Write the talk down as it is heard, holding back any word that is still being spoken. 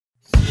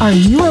Are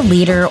you a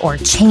leader or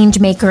change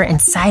maker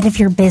inside of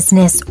your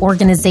business,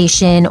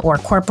 organization, or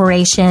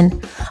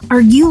corporation? Are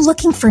you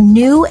looking for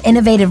new,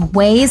 innovative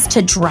ways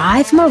to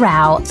drive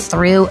morale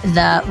through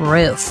the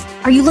roof?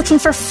 Are you looking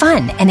for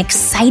fun and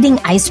exciting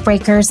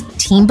icebreakers,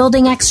 team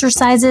building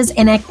exercises,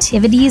 and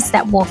activities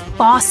that will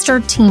foster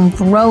team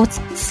growth,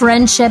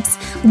 friendships,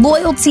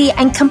 loyalty,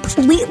 and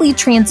completely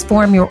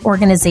transform your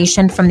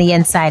organization from the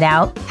inside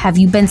out? Have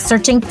you been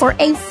searching for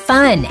a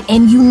fun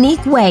and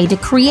unique way to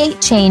create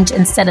change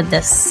instead of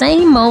the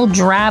same old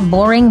dry,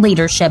 boring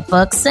leadership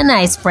books and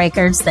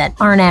icebreakers that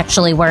aren't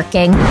actually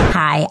working?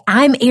 Hi,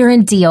 I'm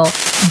Erin Deal,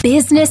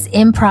 business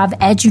improv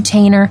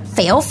edutainer,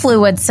 fail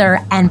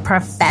fluencer, and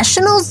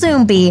professional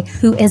Zombie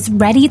who is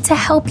ready to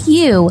help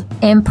you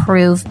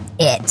improve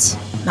it.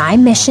 My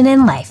mission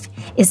in life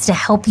is to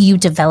help you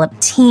develop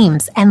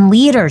teams and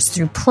leaders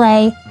through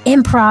play,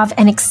 improv,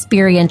 and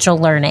experiential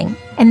learning.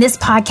 In this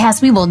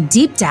podcast, we will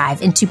deep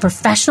dive into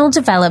professional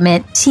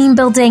development, team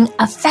building,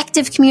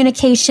 effective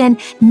communication,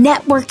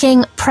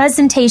 networking,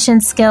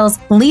 presentation skills,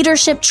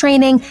 leadership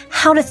training,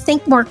 how to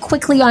think more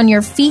quickly on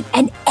your feet,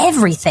 and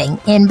everything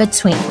in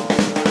between.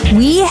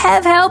 We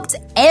have helped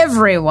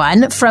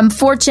everyone from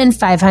Fortune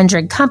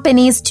 500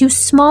 companies to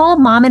small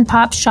mom and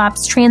pop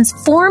shops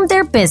transform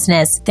their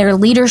business, their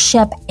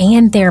leadership,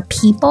 and their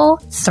people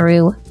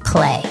through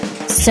play.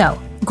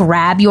 So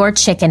grab your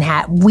chicken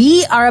hat.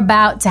 We are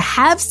about to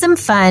have some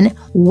fun.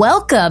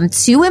 Welcome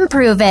to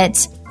Improve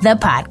It, the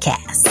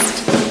podcast.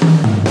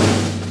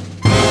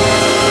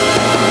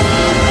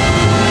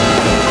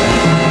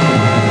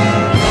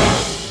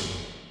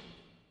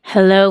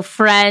 Hello,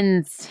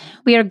 friends.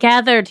 We are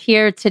gathered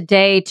here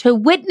today to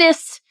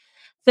witness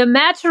the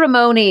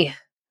matrimony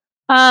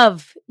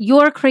of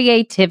your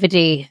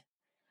creativity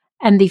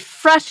and the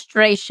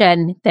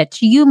frustration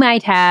that you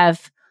might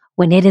have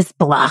when it is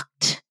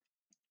blocked.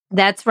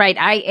 That's right.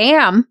 I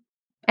am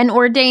an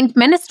ordained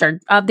minister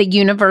of the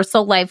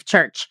Universal Life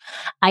Church.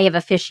 I have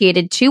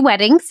officiated 2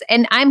 weddings,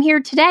 and I'm here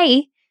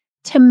today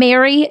to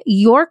marry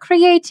your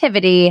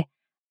creativity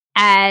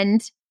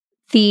and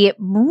the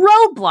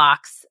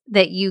roadblocks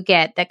that you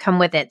get that come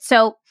with it.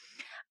 So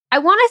I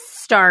want to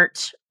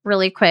start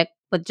really quick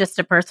with just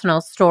a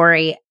personal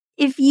story.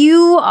 If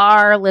you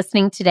are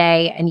listening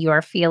today and you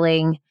are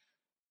feeling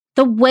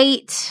the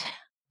weight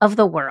of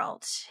the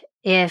world,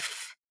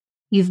 if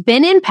you've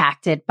been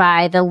impacted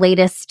by the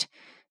latest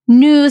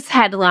news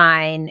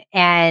headline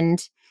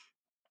and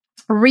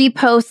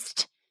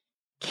repost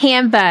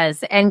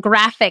canvas and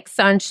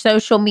graphics on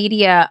social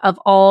media of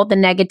all the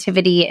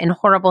negativity and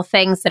horrible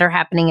things that are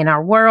happening in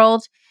our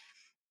world,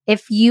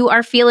 if you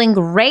are feeling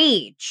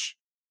rage,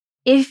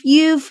 if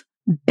you've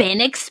been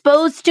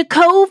exposed to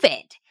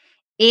COVID,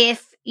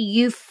 if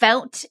you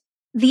felt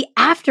the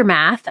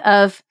aftermath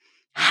of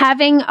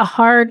having a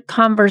hard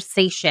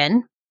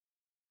conversation,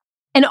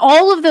 and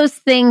all of those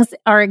things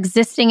are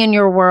existing in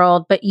your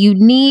world, but you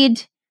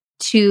need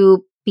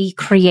to be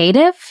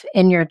creative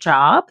in your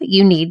job.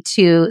 You need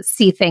to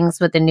see things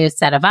with a new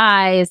set of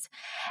eyes,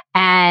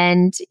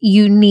 and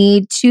you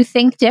need to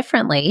think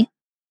differently.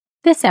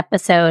 This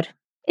episode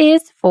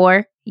is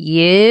for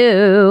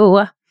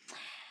you.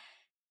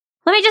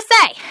 Let me just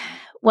say,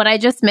 what I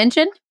just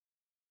mentioned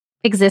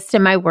exists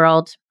in my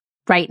world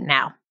right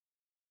now.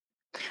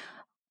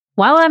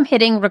 While I'm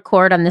hitting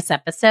record on this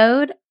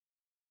episode,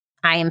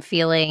 I am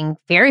feeling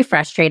very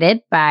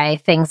frustrated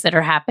by things that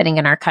are happening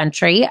in our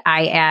country.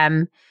 I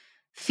am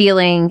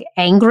feeling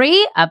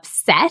angry,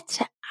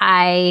 upset.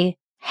 I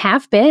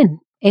have been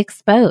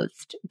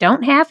exposed.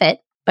 Don't have it,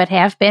 but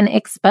have been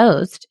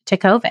exposed to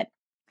COVID.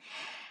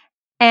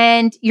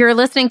 And you're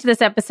listening to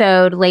this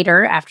episode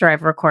later after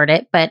I've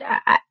recorded, but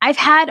I've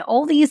had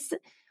all these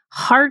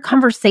hard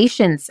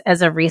conversations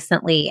as of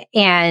recently,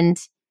 and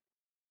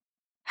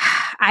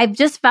I've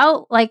just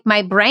felt like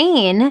my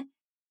brain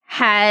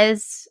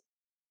has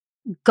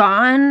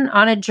gone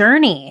on a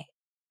journey,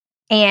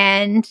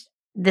 and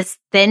this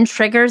then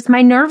triggers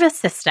my nervous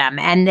system.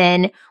 And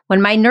then when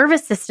my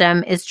nervous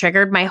system is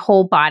triggered, my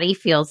whole body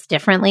feels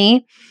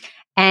differently.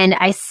 And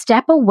I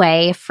step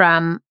away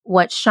from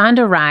what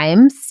Shonda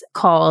Rhimes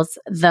calls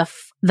the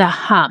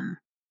hum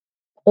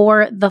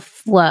or the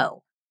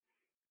flow.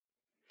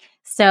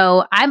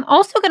 So I'm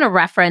also going to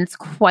reference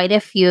quite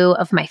a few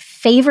of my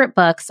favorite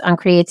books on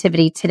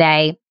creativity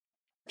today.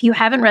 If you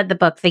haven't read the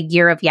book, The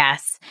Year of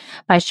Yes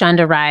by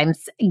Shonda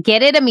Rhimes,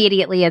 get it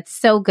immediately. It's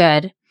so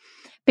good.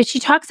 But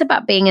she talks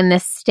about being in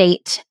this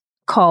state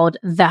called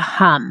the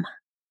hum.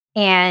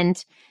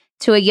 And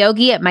to a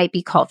yogi, it might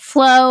be called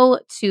flow.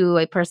 To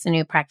a person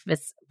who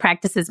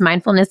practices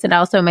mindfulness, it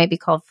also might be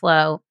called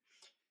flow.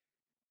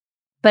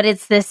 But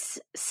it's this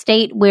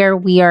state where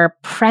we are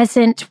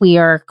present, we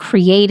are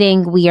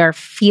creating, we are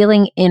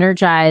feeling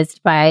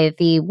energized by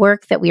the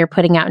work that we are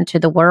putting out into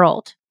the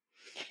world.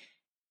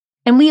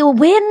 And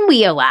when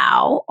we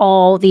allow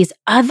all these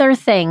other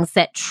things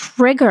that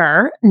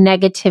trigger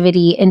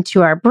negativity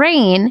into our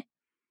brain,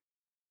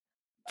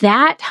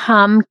 that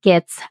hum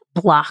gets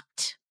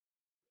blocked.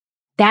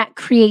 That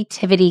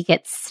creativity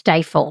gets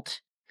stifled.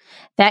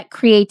 That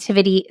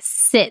creativity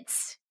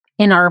sits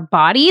in our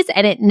bodies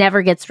and it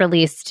never gets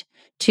released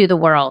to the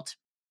world.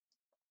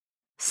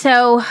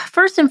 So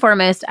first and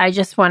foremost, I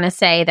just want to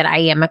say that I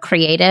am a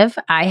creative.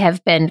 I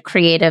have been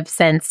creative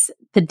since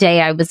the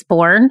day I was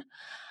born.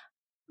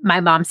 My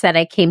mom said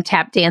I came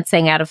tap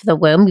dancing out of the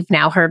womb. We've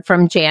now heard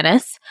from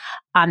Janice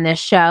on this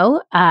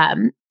show.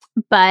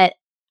 But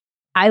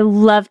I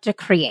love to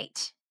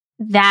create.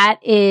 That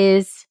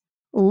is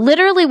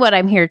literally what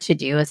I'm here to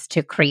do, is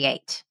to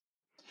create.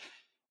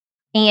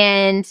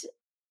 And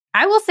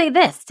I will say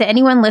this to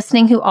anyone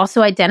listening who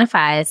also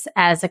identifies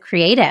as a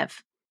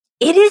creative.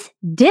 It is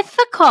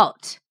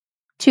difficult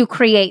to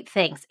create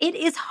things. It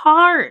is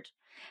hard.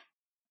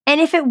 And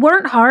if it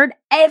weren't hard,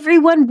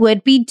 everyone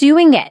would be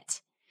doing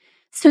it.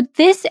 So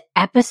this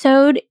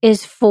episode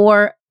is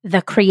for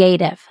the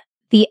creative,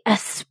 the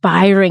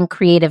aspiring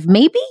creative.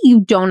 Maybe you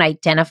don't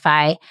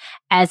identify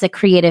as a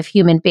creative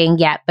human being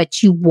yet,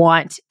 but you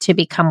want to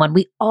become one.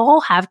 We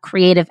all have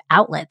creative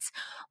outlets.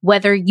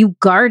 Whether you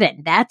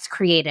garden, that's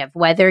creative.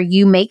 Whether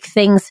you make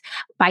things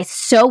by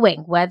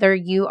sewing, whether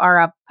you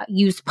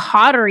use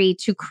pottery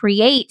to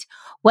create,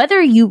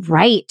 whether you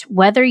write,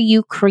 whether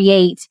you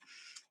create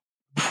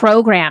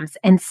programs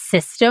and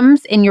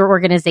systems in your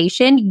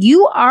organization,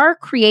 you are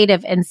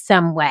creative in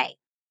some way.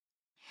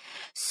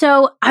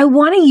 So I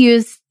want to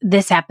use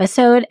this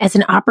episode as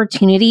an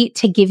opportunity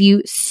to give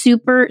you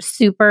super,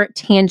 super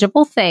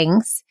tangible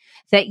things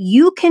that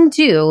you can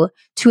do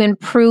to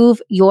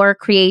improve your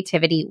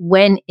creativity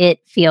when it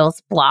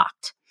feels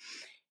blocked.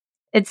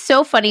 It's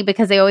so funny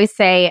because they always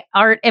say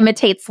art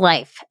imitates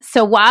life.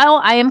 So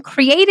while I am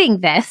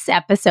creating this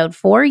episode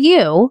for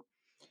you,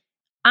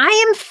 I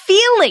am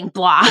feeling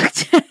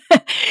blocked.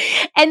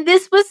 And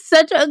this was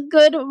such a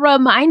good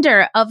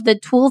reminder of the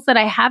tools that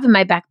I have in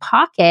my back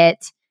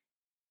pocket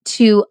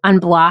to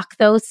unblock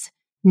those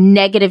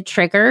negative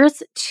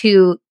triggers,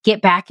 to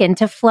get back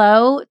into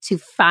flow, to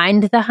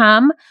find the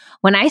hum.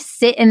 When I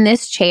sit in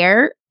this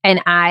chair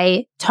and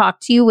I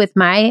talk to you with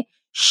my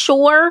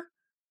Shure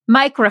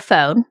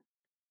microphone,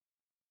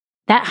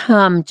 that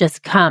hum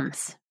just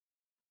comes.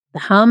 The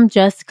hum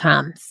just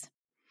comes.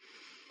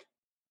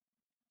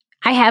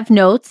 I have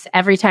notes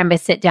every time I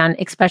sit down,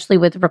 especially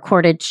with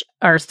recorded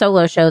or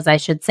solo shows, I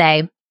should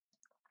say.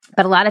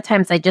 But a lot of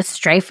times I just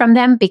stray from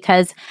them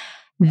because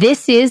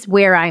this is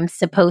where I'm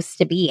supposed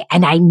to be.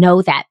 And I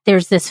know that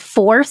there's this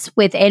force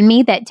within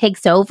me that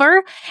takes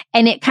over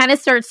and it kind of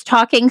starts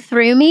talking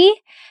through me.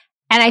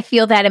 And I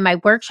feel that in my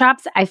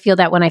workshops. I feel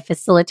that when I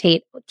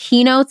facilitate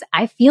keynotes.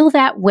 I feel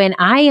that when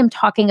I am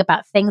talking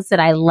about things that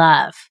I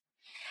love.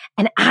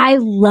 And I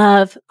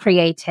love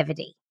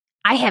creativity.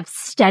 I have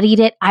studied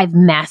it. I've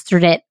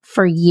mastered it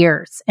for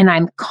years and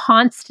I'm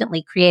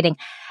constantly creating.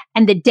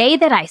 And the day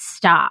that I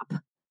stop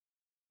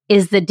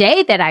is the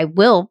day that I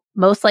will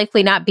most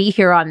likely not be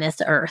here on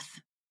this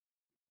earth.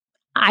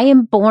 I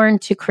am born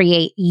to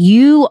create.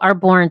 You are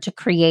born to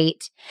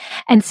create.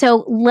 And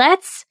so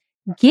let's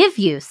give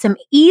you some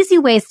easy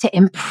ways to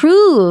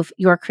improve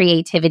your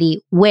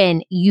creativity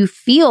when you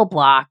feel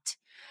blocked.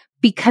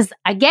 Because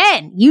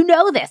again, you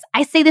know this.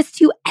 I say this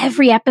to you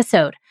every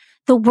episode.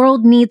 The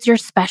world needs your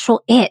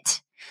special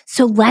it.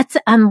 So let's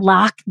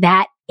unlock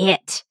that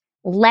it.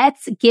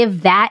 Let's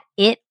give that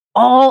it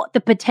all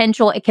the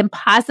potential it can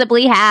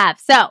possibly have.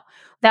 So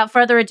without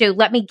further ado,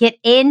 let me get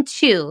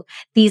into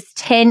these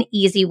 10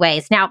 easy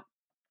ways. Now,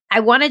 I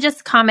want to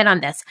just comment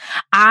on this.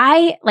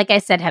 I, like I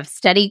said, have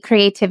studied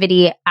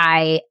creativity.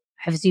 I,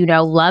 as you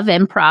know, love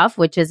improv,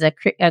 which is a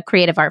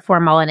creative art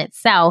form all in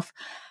itself.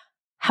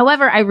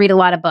 However, I read a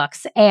lot of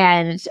books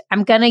and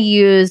I'm going to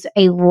use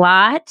a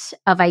lot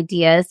of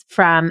ideas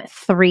from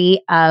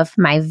 3 of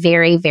my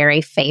very,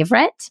 very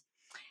favorite.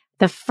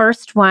 The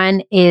first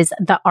one is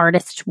The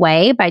Artist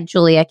Way by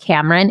Julia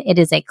Cameron. It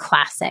is a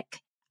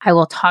classic. I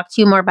will talk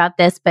to you more about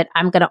this, but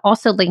I'm going to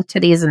also link to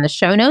these in the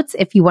show notes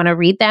if you want to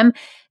read them.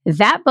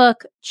 That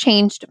book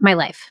changed my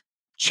life.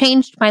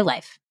 Changed my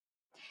life.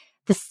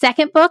 The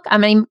second book,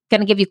 I'm going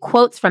to give you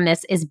quotes from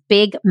this, is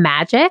Big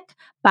Magic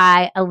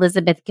by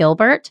Elizabeth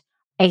Gilbert.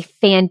 A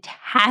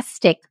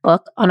fantastic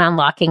book on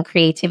unlocking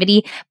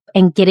creativity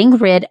and getting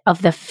rid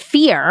of the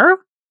fear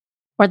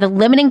or the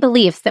limiting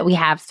beliefs that we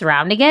have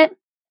surrounding it.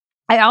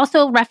 I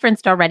also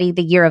referenced already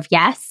The Year of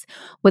Yes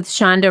with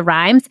Shonda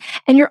Rhimes.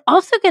 And you're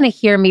also going to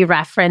hear me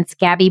reference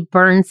Gabby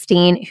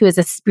Bernstein, who is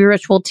a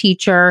spiritual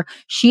teacher.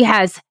 She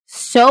has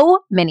so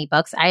many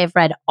books. I have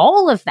read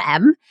all of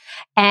them.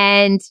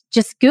 And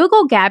just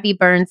Google Gabby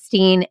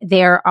Bernstein.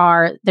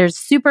 There's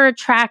Super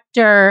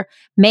Attractor,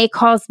 May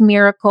Cause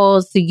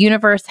Miracles, The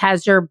Universe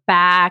Has Your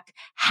Back,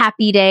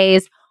 Happy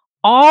Days.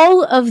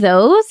 All of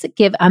those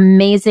give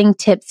amazing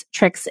tips,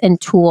 tricks, and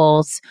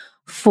tools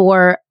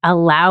for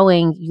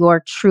allowing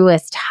your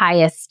truest,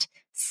 highest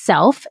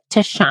self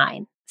to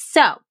shine.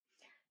 So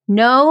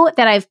know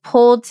that I've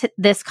pulled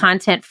this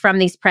content from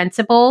these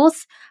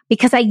principles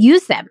because I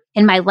use them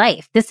in my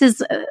life. This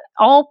is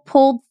all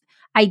pulled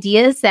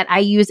ideas that I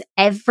use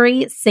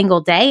every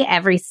single day,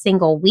 every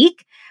single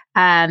week.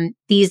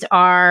 These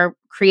are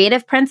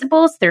creative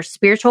principles, they're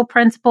spiritual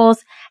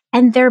principles,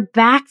 and they're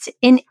backed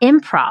in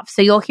improv.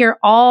 So you'll hear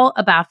all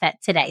about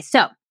that today.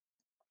 So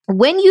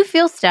when you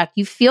feel stuck,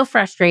 you feel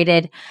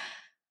frustrated,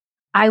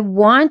 I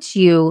want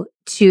you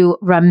to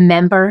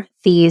remember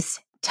these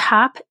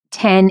top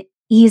 10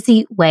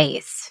 easy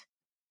ways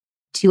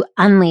to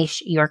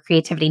unleash your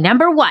creativity.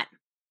 Number one,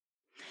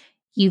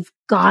 you've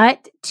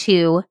got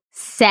to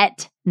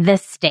set the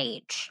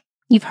stage.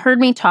 You've heard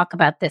me talk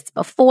about this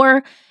before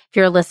if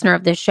you're a listener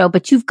of this show,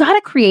 but you've got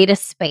to create a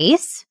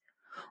space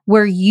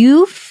where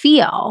you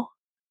feel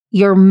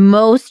your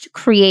most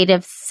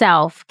creative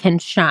self can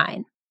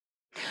shine.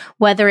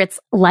 Whether it's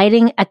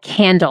lighting a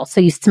candle,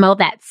 so you smell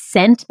that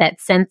scent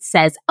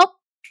says, oh,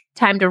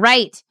 time to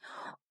write.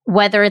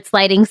 Whether it's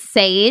lighting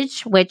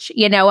sage, which,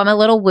 I'm a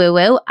little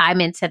woo-woo,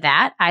 I'm into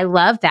that. I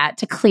love that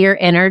to clear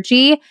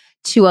energy,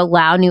 to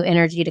allow new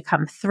energy to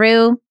come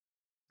through.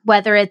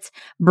 Whether it's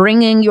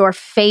bringing your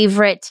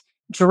favorite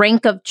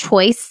drink of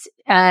choice.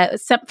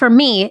 For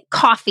me,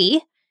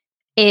 coffee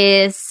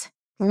is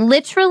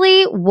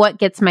literally what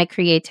gets my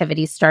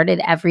creativity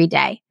started every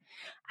day.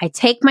 I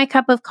take my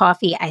cup of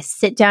coffee, I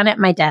sit down at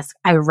my desk,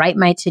 I write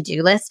my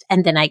to-do list,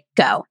 and then I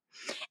go.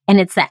 And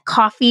it's that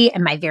coffee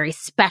and my very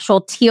special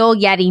teal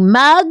Yeti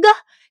mug,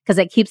 because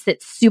it keeps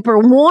it super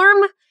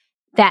warm,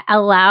 that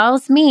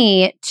allows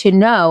me to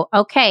know,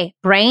 okay,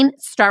 brain,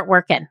 start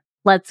working.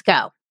 Let's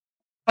go.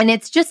 And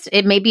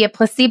it may be a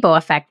placebo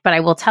effect, but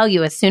I will tell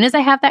you, as soon as I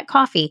have that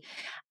coffee,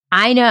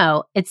 I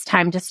know it's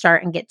time to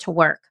start and get to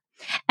work.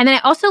 And then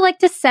I also like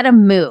to set a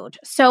mood.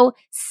 So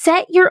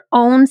set your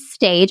own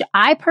stage.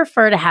 I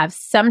prefer to have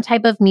some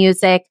type of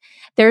music.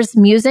 There's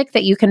music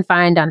that you can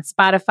find on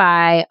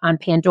Spotify, on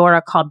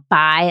Pandora called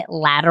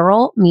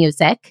bilateral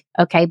music.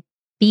 Okay.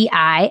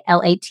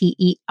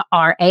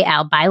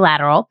 bilateral,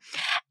 bilateral.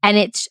 And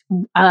it's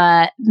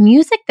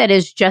music that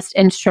is just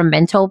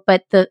instrumental,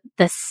 but the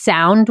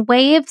sound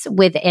waves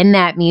within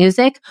that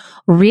music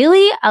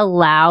really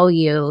allow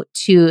you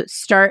to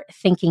start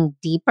thinking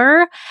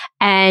deeper.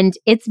 And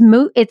it's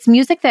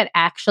music that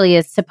actually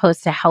is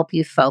supposed to help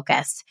you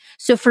focus.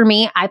 So for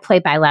me, I play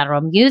bilateral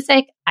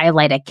music. I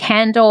light a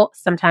candle.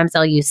 Sometimes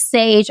I'll use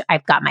sage.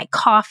 I've got my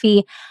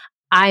coffee.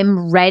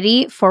 I'm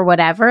ready for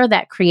whatever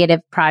that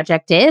creative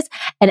project is.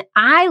 And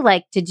I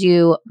like to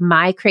do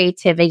my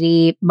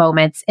creativity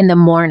moments in the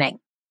morning.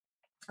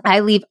 I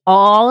leave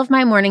all of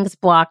my mornings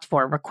blocked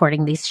for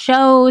recording these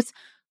shows,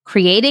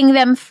 creating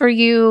them for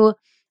you,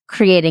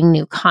 creating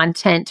new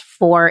content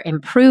for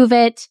Improve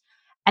It.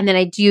 And then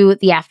I do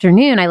the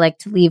afternoon, I like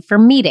to leave for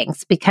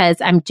meetings because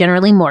I'm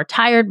generally more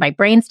tired. My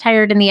brain's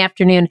tired in the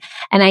afternoon,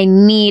 and I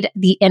need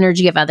the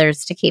energy of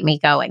others to keep me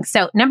going.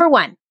 So number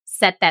one,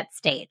 set that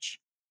stage.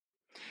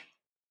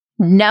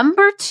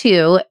 Number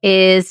two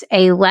is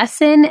a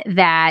lesson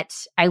that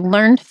I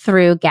learned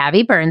through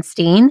Gabby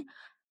Bernstein,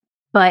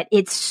 but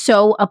it's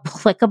so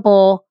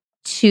applicable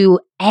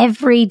to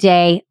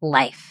everyday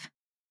life.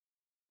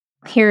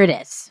 Here it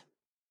is.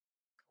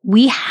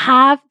 We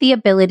have the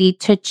ability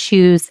to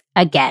choose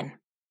again.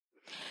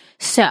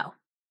 So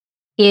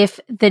if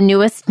the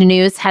newest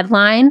news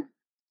headline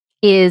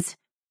is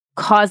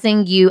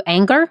causing you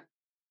anger,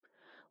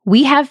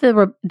 we have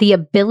the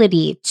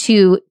ability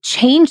to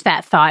change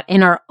that thought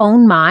in our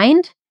own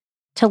mind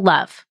to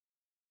love.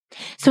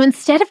 So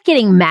instead of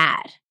getting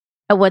mad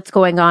at what's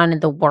going on in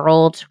the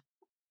world,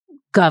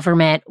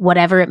 government,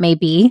 whatever it may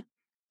be,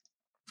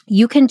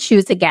 you can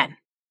choose again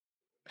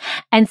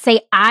and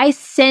say, I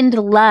send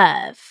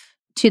love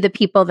to the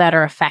people that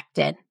are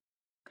affected.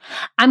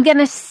 I'm going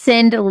to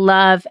send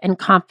love and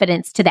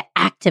confidence to the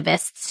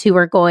activists who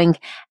are going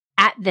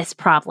at this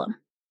problem.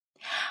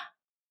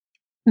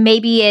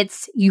 Maybe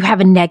it's you have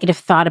a negative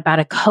thought about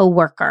a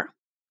coworker.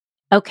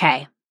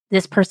 Okay,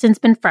 this person's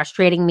been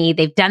frustrating me.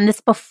 They've done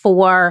this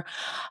before.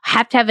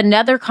 Have to have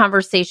another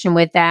conversation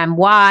with them.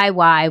 Why?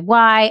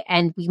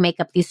 And we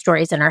make up these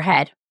stories in our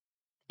head.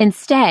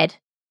 Instead,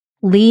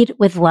 lead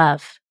with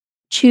love.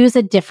 Choose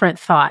a different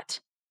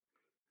thought.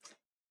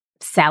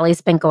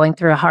 Sally's been going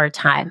through a hard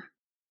time.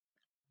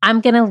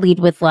 I'm going to lead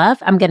with love.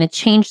 I'm going to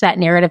change that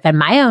narrative in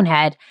my own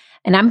head,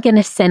 and I'm going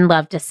to send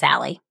love to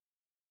Sally.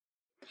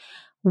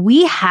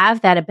 We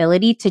have that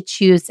ability to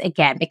choose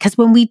again, because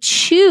when we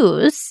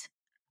choose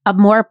a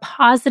more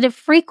positive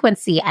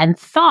frequency and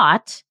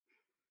thought,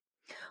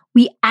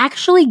 we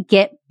actually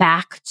get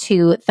back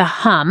to the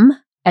hum,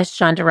 as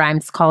Shonda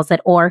Rhimes calls it,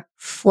 or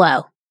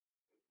flow.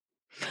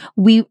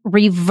 We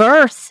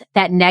reverse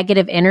that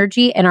negative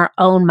energy in our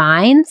own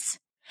minds,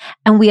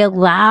 and we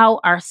allow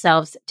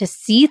ourselves to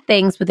see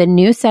things with a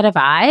new set of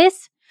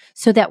eyes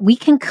so that we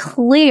can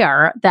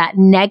clear that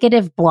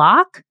negative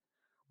block,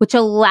 which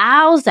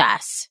allows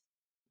us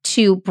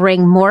to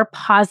bring more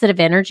positive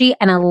energy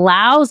and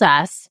allows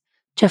us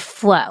to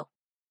flow.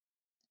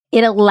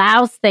 It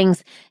allows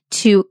things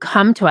to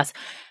come to us.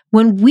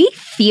 When we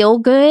feel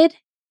good,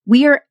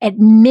 we are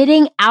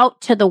admitting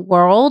out to the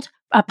world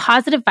a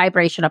positive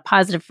vibration, a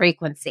positive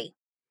frequency.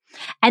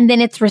 And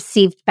then it's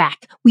received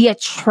back. We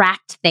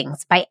attract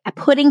things by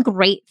putting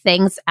great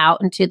things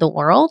out into the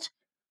world.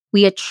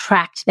 We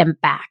attract them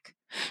back.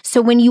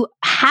 So when you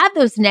have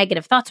those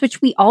negative thoughts,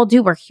 which we all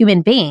do, we're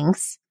human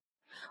beings,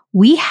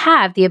 we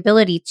have the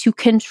ability to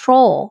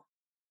control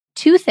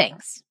two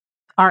things,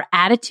 our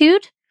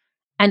attitude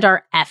and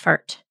our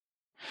effort.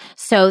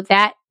 So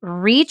that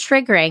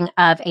re-triggering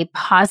of a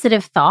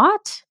positive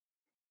thought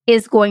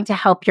is going to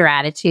help your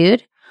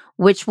attitude,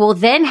 which will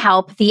then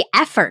help the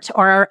effort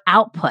or our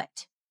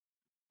output.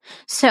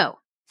 So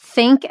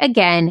think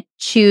again,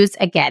 choose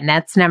again.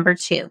 That's number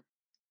 2.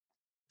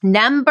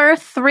 Number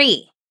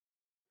 3.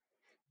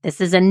 This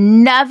is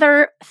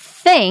another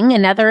thing,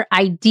 another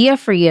idea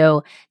for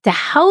you to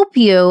help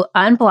you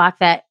unblock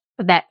that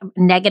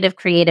negative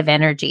creative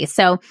energy.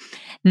 So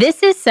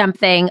this is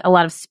something a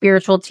lot of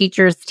spiritual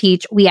teachers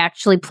teach. We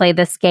actually play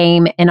this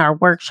game in our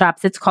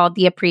workshops. It's called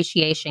the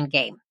appreciation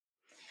game.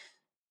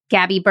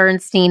 Gabby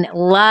Bernstein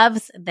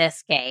loves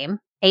this game.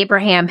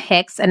 Abraham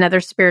Hicks, another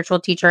spiritual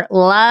teacher,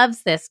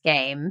 loves this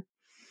game.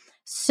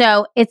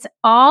 So it's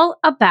all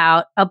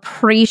about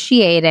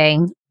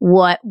appreciating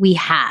what we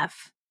have.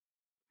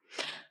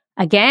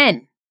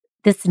 Again,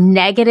 this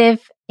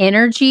negative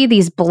energy,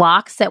 these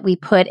blocks that we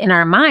put in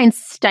our minds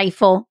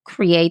stifle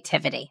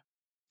creativity.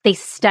 They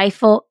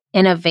stifle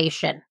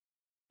innovation.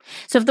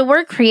 So if the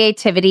word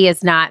creativity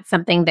is not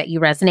something that you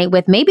resonate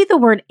with, maybe the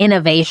word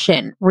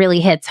innovation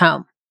really hits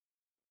home.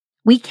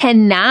 We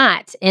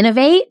cannot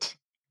innovate,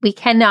 we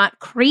cannot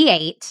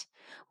create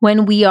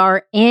when we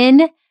are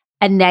in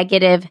a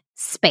negative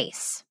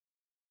space.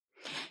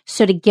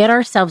 So to get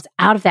ourselves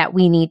out of that,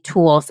 we need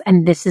tools.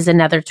 And this is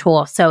another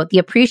tool. So the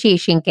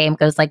appreciation game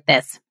goes like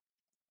this.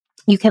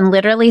 You can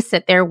literally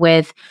sit there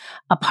with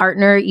a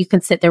partner. You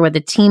can sit there with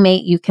a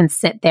teammate. You can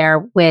sit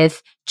there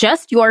with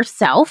just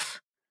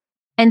yourself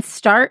and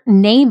start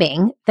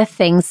naming the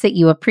things that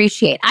you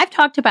appreciate. I've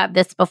talked about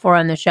this before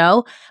on the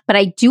show, but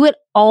I do it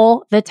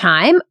all the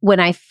time when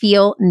I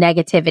feel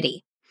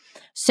negativity.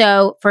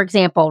 So for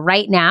example,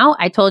 right now,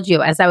 I told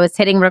you as I was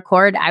hitting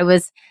record, I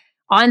was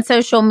on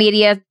social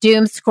media,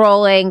 doom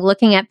scrolling,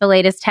 looking at the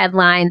latest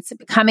headlines,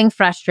 becoming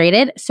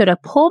frustrated. So to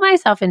pull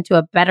myself into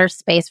a better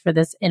space for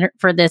this,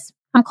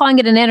 I'm calling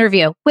it an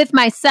interview with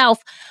myself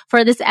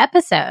for this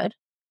episode,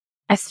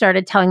 I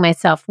started telling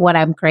myself what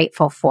I'm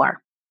grateful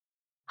for.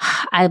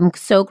 I'm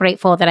so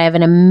grateful that I have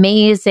an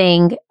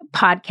amazing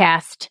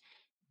podcast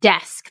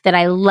desk that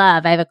I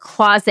love. I have a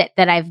closet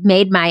that I've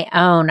made my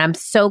own. I'm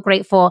so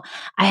grateful.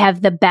 I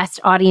have the best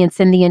audience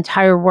in the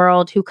entire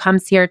world who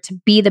comes here to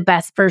be the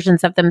best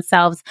versions of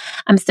themselves.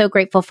 I'm so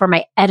grateful for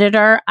my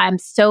editor. I'm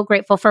so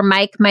grateful for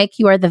Mike. Mike,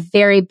 you are the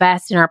very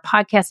best. And our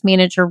podcast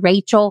manager,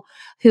 Rachel,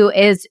 who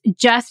is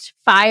just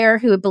fire,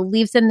 who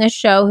believes in this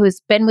show,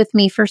 who's been with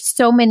me for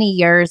so many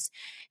years,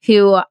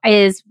 who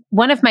is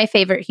one of my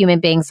favorite human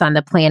beings on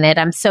the planet.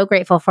 I'm so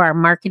grateful for our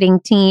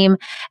marketing team,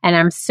 and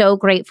I'm so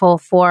grateful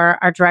for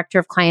our director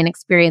of client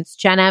experience,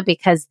 Jenna,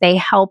 because they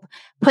help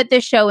put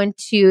the show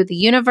into the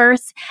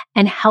universe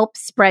and help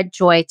spread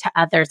joy to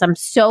others. I'm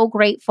so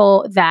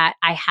grateful that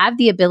I have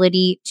the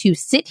ability to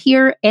sit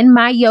here in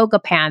my yoga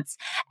pants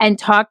and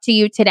talk to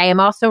you today. I'm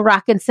also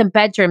rocking some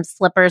bedroom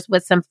slippers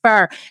with some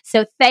fur.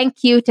 So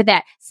thank you to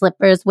that.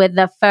 Slippers with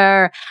the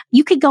fur.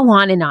 You could go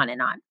on and on and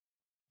on.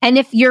 And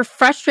if you're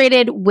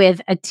frustrated with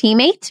a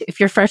teammate,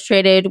 if you're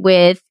frustrated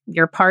with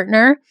your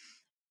partner,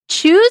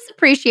 choose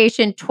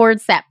appreciation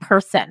towards that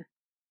person.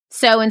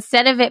 So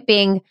instead of it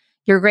being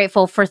you're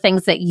grateful for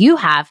things that you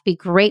have, be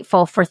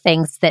grateful for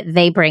things that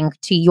they bring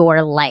to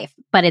your life.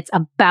 But it's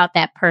about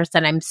that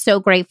person. I'm so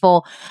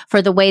grateful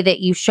for the way that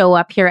you show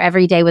up here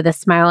every day with a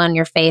smile on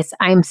your face.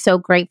 I'm so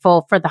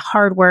grateful for the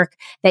hard work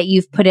that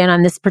you've put in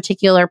on this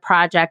particular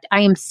project.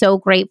 I am so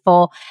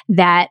grateful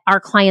that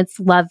our clients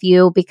love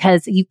you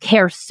because you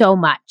care so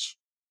much.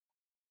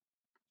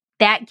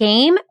 That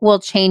game will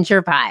change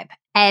your vibe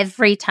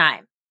every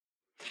time.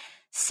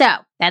 So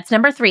that's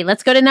number 3.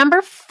 Let's go to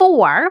number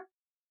 4,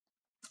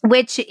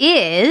 which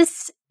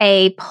is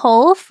a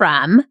pull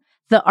from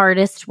The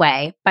Artist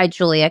Way by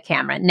Julia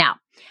Cameron. Now,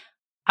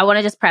 I want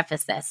to just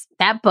preface this.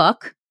 That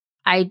book,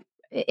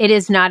 it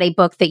is not a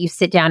book that you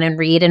sit down and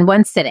read in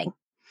one sitting.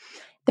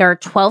 There are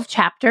 12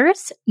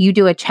 chapters. You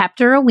do a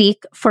chapter a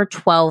week for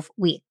 12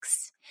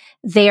 weeks.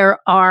 There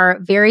are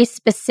very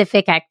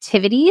specific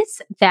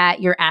activities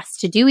that you're asked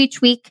to do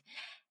each week.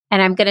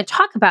 And I'm going to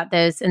talk about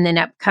those in the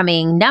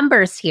upcoming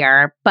numbers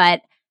here.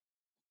 But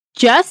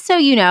just so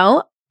you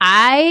know,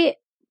 I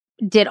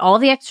did all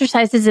the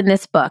exercises in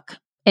this book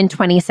in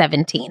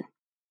 2017.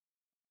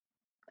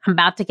 I'm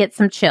about to get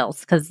some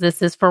chills because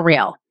this is for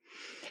real.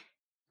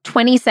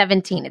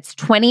 2017, it's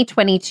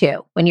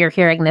 2022 when you're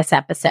hearing this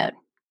episode.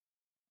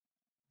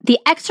 The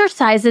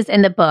exercises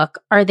in the book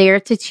are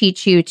there to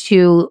teach you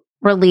to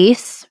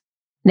release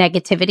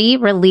negativity,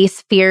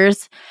 release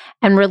fears,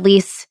 and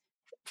release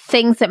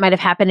things that might have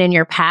happened in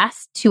your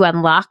past to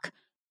unlock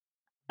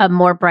a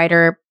more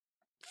brighter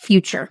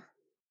future.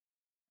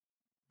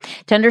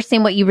 To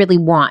understand what you really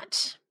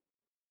want.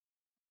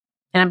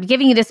 And I'm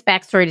giving you this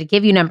backstory to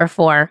give you number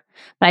 4,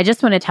 but I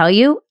just want to tell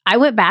you, I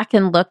went back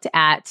and looked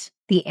at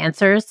the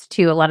answers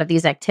to a lot of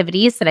these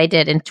activities that I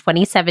did in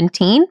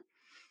 2017.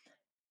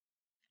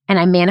 and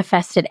I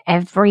manifested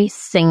every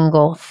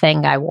single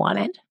thing I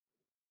wanted.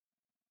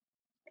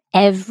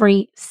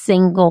 Every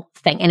single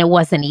thing. And it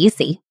wasn't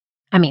easy.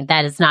 I mean,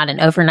 that is not an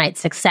overnight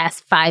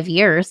success. 5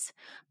 years,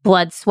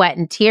 blood, sweat,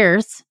 and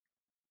tears.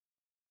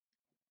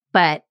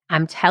 But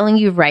I'm telling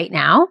you right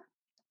now,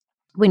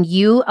 when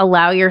you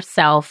allow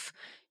yourself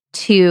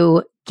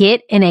to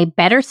get in a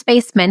better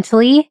space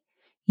mentally,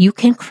 you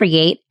can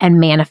create and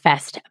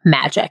manifest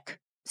magic.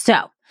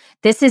 So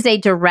this is a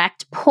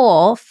direct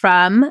pull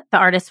from The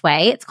Artist's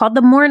Way. It's called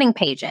the Morning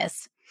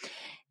Pages.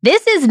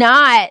 This is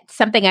not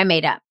something I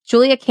made up.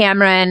 Julia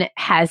Cameron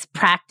has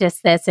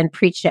practiced this and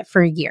preached it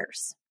for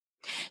years.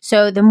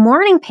 So the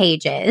Morning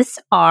Pages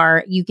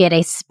are, you get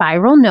a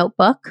spiral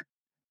notebook,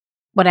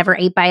 whatever,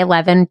 8 by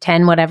 11,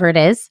 10, whatever it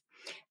is.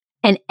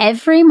 And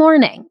every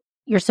morning,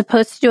 you're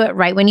supposed to do it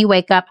right when you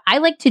wake up. I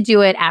like to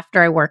do it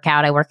after I work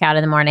out. I work out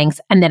in the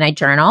mornings and then I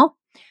journal.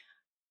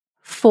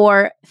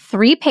 For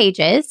 3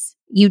 pages,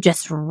 you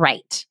just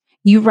write.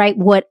 You write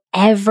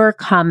whatever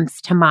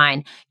comes to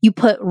mind. You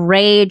put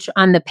rage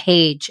on the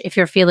page if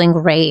you're feeling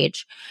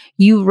rage.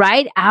 You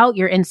write out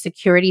your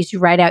insecurities. You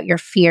write out your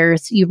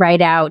fears. You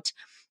write out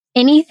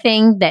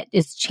anything that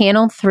is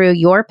channeled through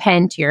your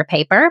pen to your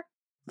paper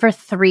for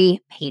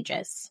 3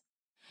 pages.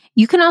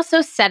 You can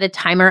also set a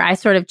timer. I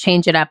sort of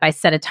change it up. I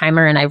set a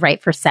timer and I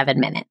write for 7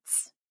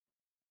 minutes.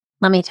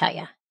 Let me tell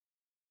you,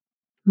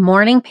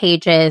 Morning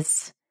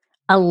Pages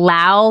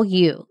allow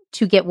you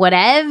to get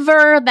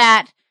whatever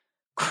that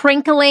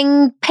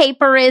crinkling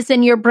paper is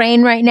in your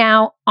brain right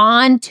now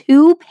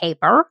onto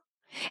paper.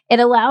 It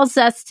allows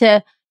us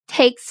to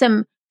take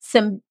some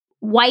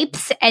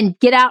wipes and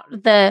get out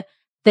the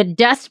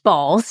dust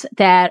balls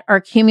that are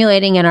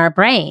accumulating in our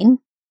brain.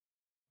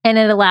 And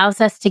it allows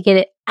us to get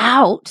it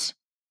out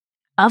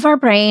of our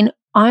brain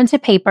onto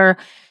paper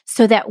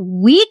so that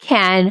we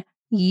can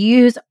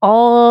use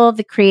all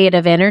the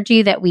creative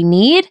energy that we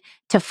need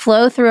to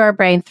flow through our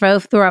brain, flow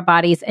through our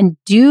bodies, and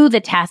do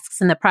the tasks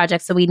and the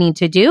projects that we need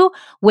to do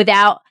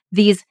without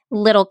these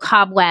little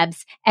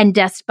cobwebs and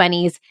dust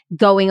bunnies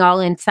going all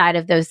inside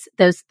of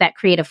that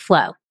creative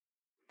flow.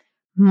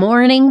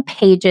 Morning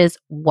Pages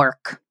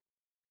work.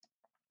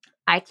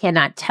 I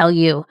cannot tell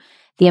you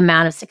the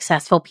amount of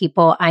successful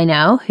people I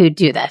know who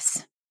do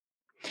this.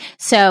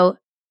 So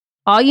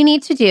all you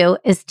need to do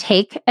is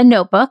take a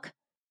notebook.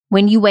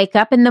 When you wake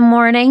up in the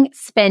morning,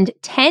 spend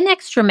 10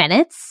 extra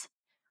minutes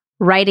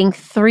writing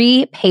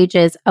 3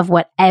 pages of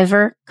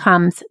whatever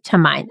comes to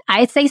mind.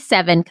 I say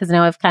 7 because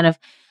now I've kind of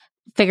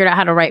figured out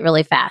how to write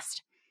really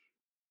fast.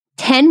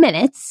 10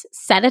 minutes,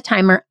 set a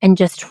timer, and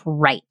just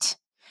write.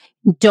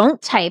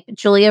 Don't type.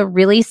 Julia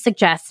really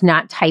suggests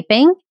not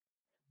typing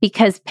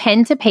because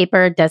pen to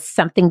paper does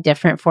something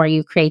different for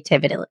you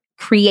creatively.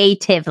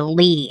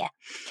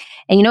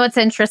 And you know what's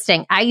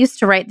interesting? I used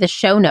to write the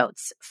show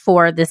notes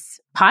for this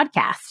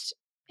podcast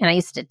and I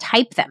used to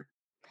type them.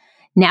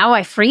 Now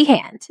I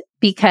freehand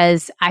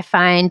because I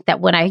find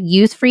that when I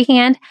use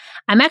freehand,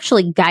 I'm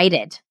actually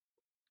guided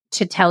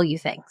to tell you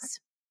things,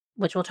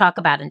 which we'll talk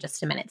about in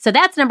just a minute. So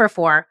that's number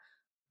 4,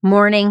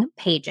 Morning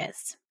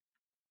Pages.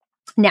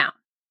 Now,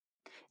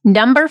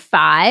 number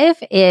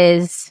 5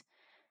 is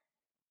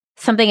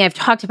something I've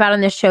talked about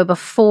on this show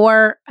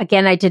before.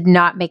 Again, I did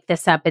not make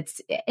this up.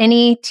 It's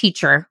any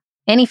teacher,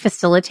 any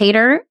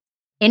facilitator,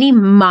 any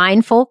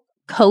mindful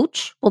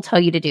coach will tell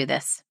you to do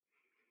this.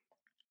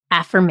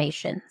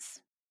 Affirmations.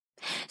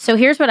 So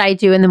here's what I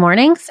do in the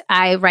mornings.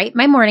 I write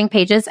my morning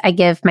pages. I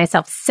give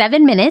myself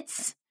 7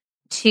 minutes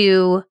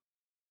to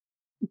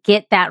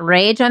get that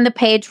rage on the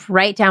page,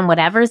 write down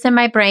whatever's in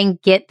my brain,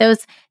 get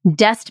those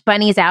dust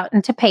bunnies out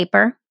into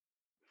paper.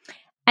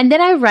 And then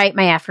I write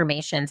my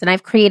affirmations. And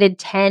I've created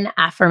 10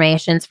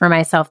 affirmations for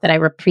myself that I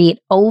repeat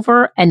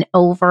over and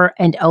over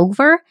and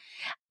over.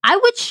 I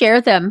would share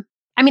them.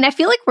 I mean, I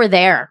feel like we're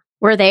there.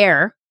 We're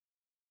there.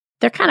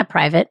 They're kind of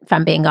private, if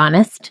I'm being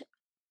honest.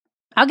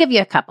 I'll give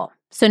you a couple.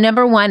 So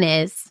number 1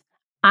 is,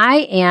 I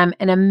am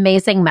an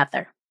amazing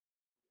mother.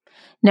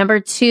 Number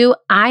 2,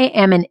 I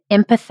am an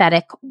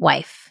empathetic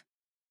wife.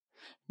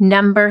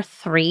 Number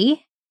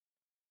 3,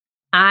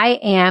 I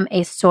am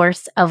a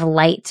source of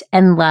light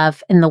and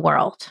love in the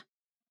world.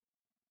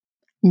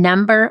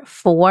 Number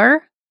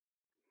 4,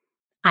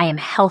 I am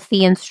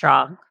healthy and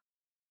strong.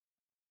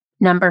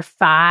 Number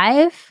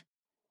 5,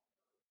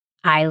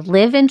 I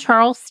live in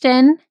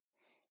Charleston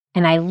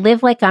and I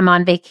live like I'm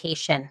on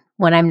vacation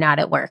when I'm not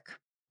at work.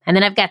 And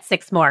then I've got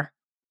 5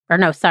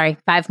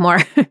 more.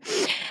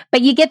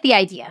 But you get the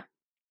idea.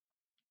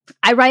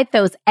 I write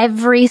those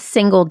every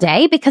single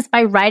day because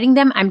by writing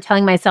them, I'm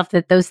telling myself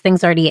that those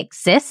things already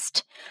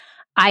exist.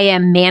 I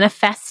am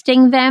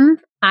manifesting them.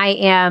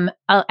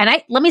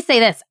 Let me say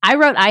this. I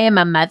wrote I am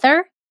a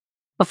mother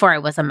before I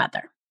was a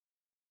mother.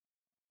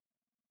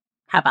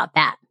 How about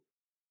that?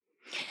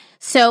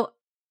 So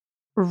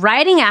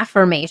writing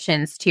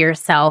affirmations to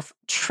yourself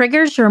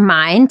triggers your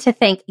mind to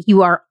think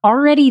you are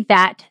already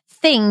that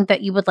thing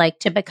that you would like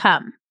to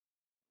become.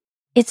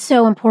 It's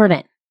so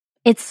important.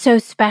 It's so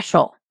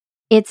special.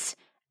 It's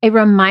a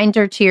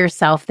reminder to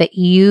yourself that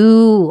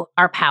you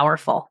are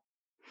powerful.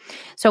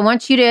 So I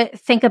want you to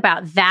think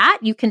about that.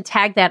 You can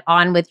tag that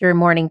on with your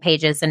morning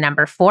pages in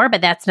number 4,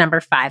 but that's number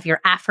 5, your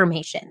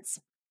affirmations.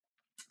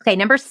 Okay,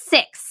 number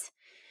 6,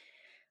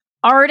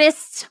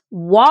 artist's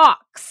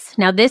walks.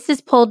 Now, this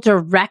is pulled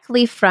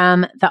directly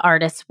from The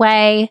Artist's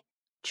Way,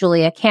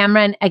 Julia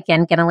Cameron.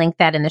 Again, going to link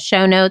that in the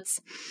show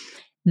notes.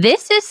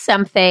 This is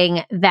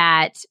something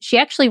that she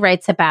actually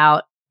writes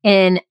about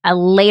in a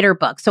later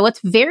book. So what's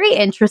very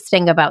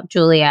interesting about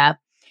Julia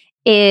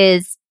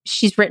is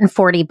she's written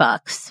 40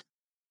 books.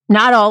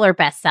 Not all are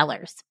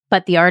bestsellers,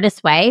 but The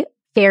Artist's Way,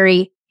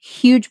 very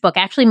huge book,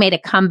 actually made a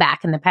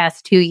comeback in the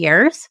past 2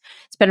 years.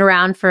 It's been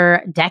around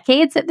for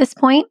decades at this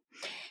point.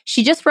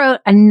 She just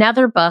wrote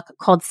another book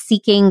called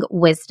Seeking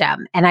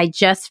Wisdom, and I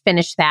just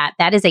finished that.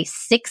 That is a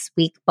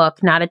 6-week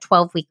book, not a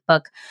 12-week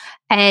book.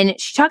 And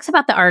she talks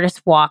about the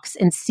artist's walks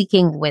and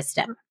seeking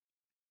wisdom.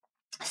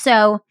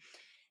 So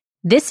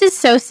this is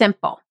so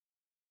simple.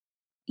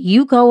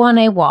 You go on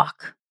a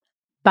walk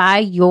by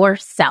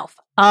yourself,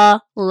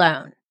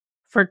 alone,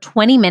 for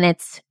 20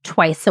 minutes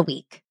twice a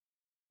week.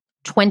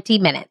 20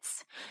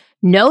 minutes.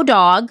 No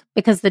dog,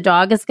 because the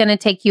dog is going to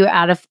take you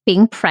out of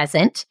being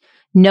present.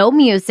 No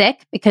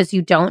music, because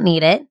you don't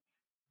need it.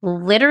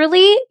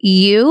 Literally,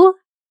 you,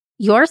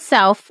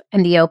 yourself,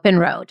 and the open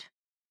road.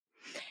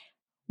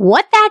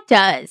 What that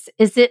does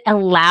is it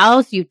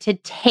allows you to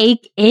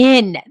take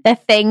in the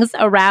things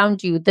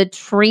around you, the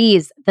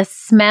trees, the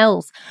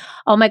smells.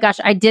 Oh my gosh,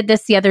 I did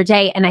this the other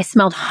day and I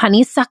smelled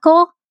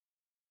honeysuckle.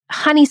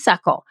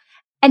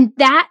 And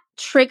that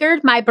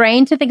triggered my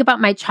brain to think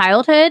about my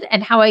childhood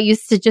and how I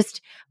used to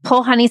just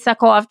pull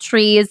honeysuckle off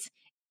trees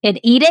and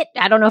eat it.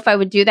 I don't know if I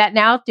would do that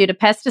now due to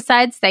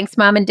pesticides. Thanks,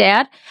 Mom and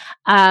Dad.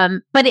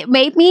 But it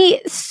made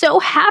me so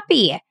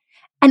happy.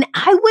 And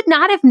I would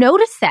not have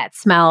noticed that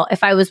smell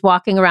if I was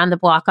walking around the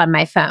block on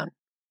my phone.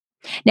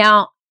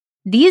 Now,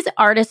 these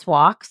artist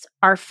walks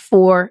are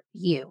for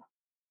you.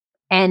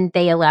 And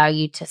they allow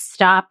you to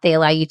stop. They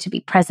allow you to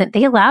be present.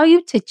 They allow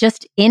you to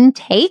just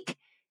intake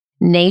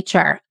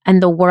nature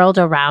and the world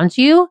around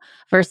you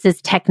versus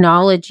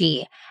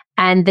technology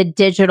and the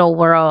digital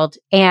world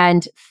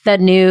and the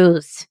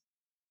news.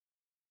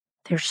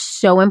 They're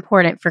so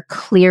important for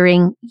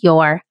clearing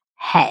your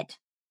head.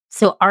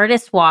 So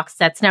artist walks,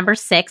 that's number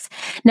 6.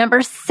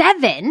 Number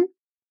 7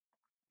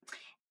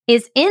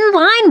 is in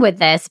line with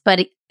this,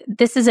 but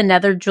this is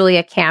another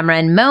Julia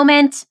Cameron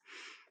moment.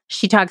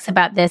 She talks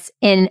about this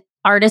in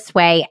Artist's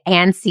Way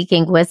and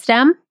Seeking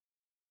Wisdom.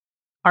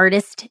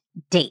 Artist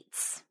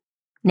dates.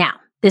 Now,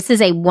 this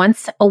is a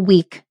once a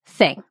week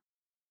thing.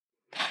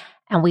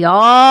 And we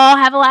all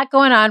have a lot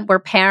going on. We're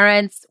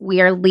parents, we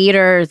are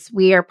leaders,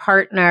 we are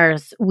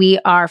partners, we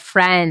are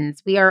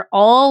friends, we are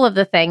all of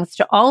the things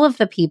to all of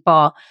the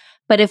people.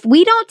 But if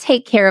we don't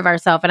take care of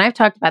ourselves, and I've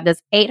talked about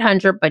this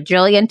 800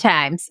 bajillion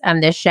times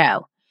on this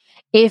show,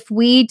 if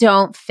we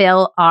don't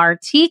fill our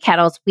tea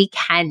kettles, we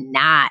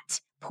cannot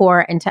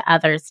pour into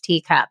others'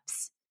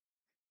 teacups.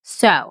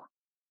 So,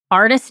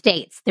 artist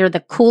dates, they're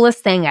the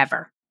coolest thing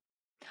ever.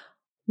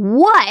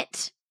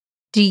 What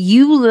do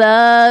you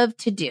love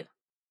to do?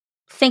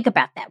 Think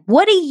about that.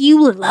 What do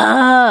you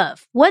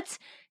love? What's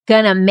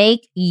going to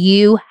make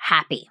you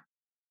happy?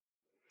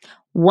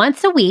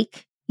 Once a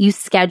week, you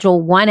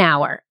schedule 1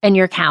 hour in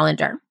your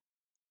calendar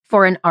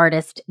for an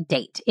artist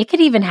date. It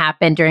could even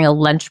happen during a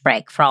lunch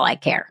break for all I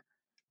care.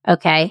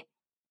 Okay?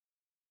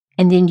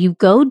 And then you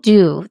go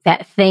do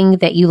that thing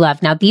that you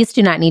love. Now, these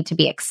do not need to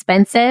be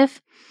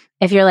expensive.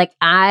 If you're like,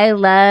 I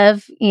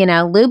love,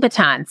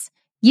 Louboutins,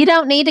 you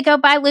don't need to go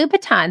buy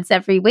Louboutins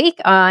every week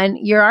on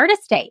your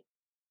artist date.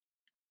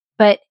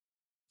 But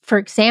for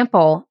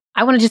example,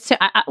 I want to just,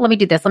 let me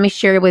do this. Let me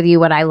share with you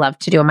what I love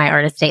to do on my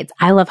artist dates.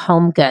 I love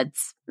Home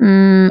Goods.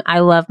 I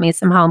love me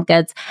some Home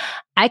Goods.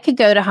 I could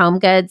go to Home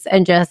Goods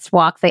and just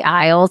walk the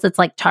aisles. It's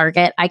like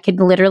Target. I could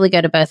literally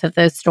go to both of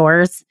those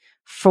stores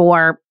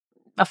for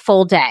a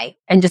full day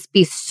and just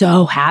be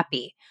so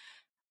happy.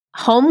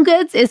 Home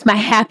Goods is my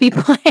happy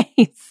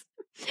place.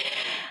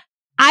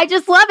 I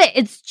just love it.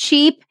 It's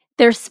cheap.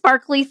 There's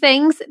sparkly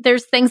things.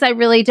 There's things I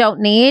really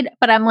don't need,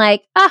 but I'm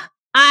like,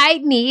 I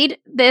need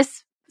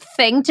this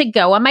thing to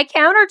go on my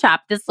countertop,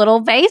 this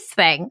little vase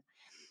thing.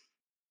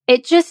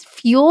 It just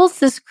fuels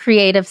this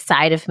creative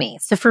side of me.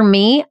 So for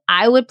me,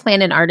 I would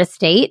plan an artist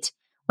date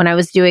when I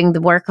was doing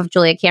the work of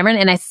Julia Cameron,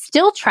 and I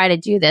still try to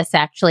do this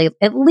actually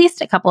at least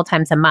a couple of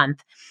times a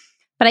month.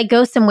 But I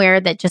go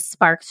somewhere that just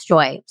sparks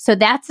joy. So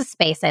that's a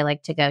space I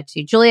like to go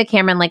to. Julia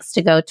Cameron likes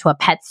to go to a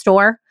pet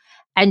store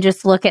and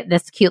just look at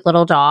this cute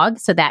little dog.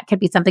 So that could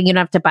be something. You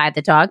don't have to buy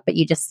the dog, but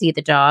you just see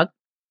the dog.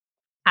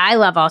 I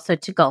love also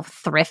to go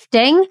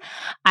thrifting.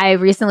 I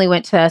recently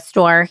went to a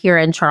store here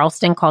in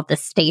Charleston called The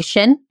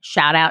Station.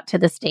 Shout out to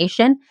The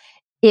Station.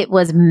 It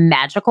was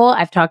magical.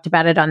 I've talked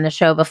about it on the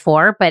show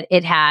before, but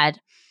it had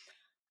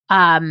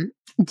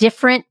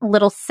different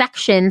little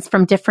sections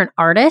from different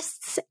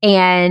artists.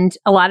 And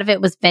a lot of it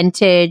was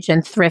vintage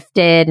and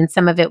thrifted. And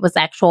some of it was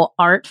actual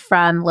art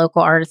from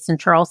local artists in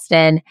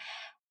Charleston.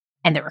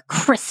 And there were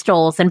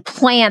crystals and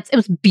plants. It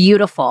was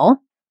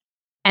beautiful.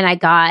 And I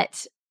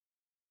got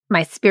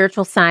my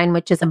spiritual sign,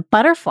 which is a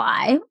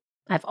butterfly.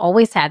 I've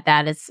always had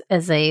that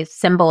as a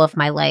symbol of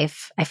my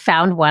life. I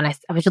found one. I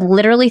was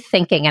literally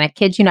thinking, and I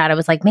kid you not, I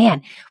was like, man,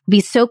 it would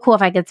be so cool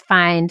if I could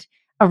find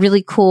a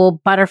really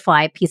cool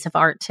butterfly piece of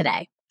art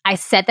today. I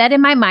said that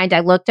in my mind. I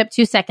looked up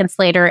 2 seconds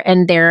later,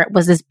 and there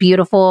was this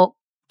beautiful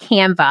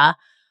Canva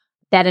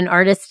that an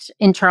artist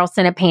in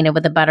Charleston had painted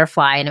with a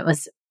butterfly, and it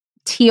was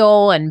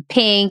teal and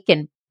pink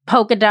and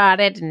polka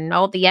dotted and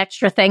all the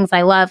extra things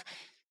I love.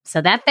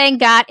 So that thing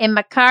got in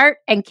my cart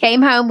and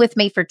came home with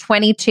me for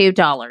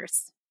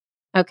 $22.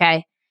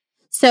 Okay.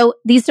 So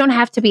these don't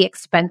have to be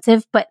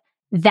expensive, but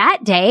that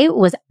day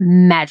was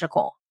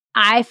magical.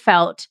 I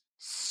felt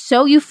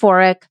so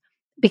euphoric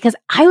because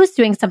I was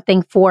doing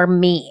something for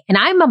me. And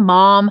I'm a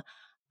mom,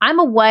 I'm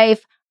a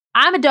wife,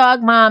 I'm a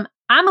dog mom,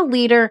 I'm a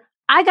leader.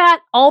 I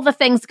got all the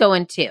things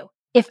going too.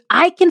 If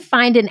I can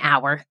find an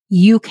hour,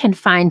 you can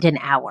find an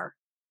hour.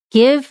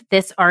 Give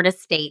this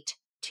artist date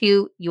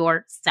to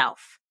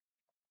yourself.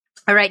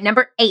 All right,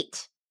 number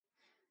 8,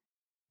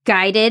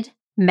 guided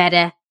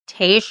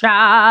meditation.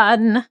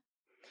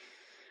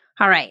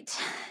 All right,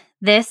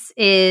 this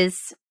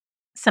is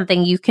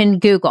something you can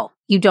Google.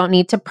 You don't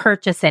need to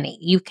purchase any.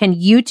 You can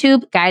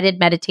YouTube guided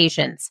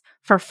meditations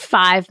for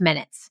 5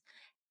 minutes.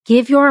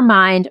 Give your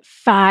mind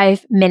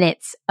 5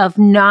 minutes of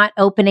not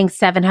opening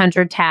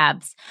 700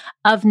 tabs,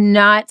 of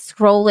not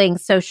scrolling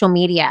social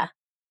media,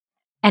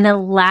 and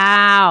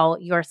allow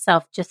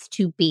yourself just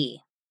to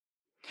be.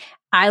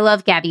 I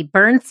love Gabby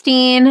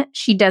Bernstein.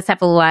 She does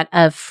have a lot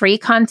of free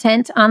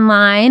content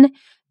online.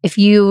 If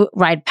you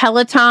ride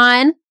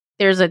Peloton,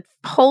 there's a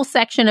whole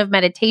section of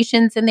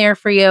meditations in there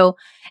for you.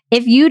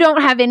 If you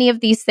don't have any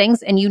of these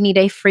things and you need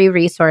a free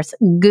resource,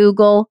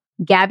 Google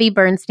Gabby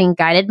Bernstein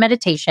guided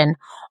meditation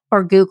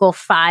or Google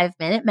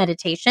 5-minute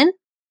meditation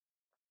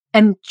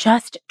and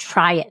just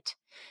try it.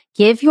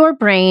 Give your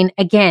brain,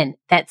 again,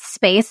 that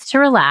space to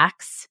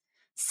relax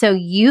so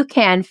you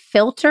can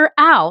filter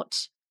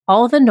out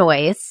all the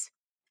noise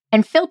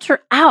and filter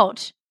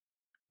out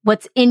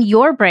what's in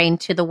your brain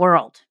to the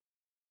world.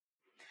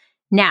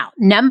 Now,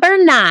 number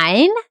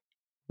 9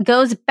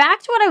 goes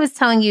back to what I was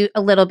telling you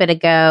a little bit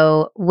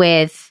ago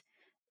with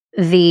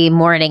the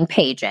morning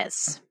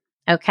pages.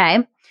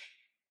 Okay.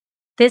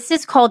 This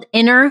is called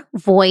inner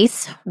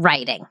voice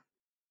writing.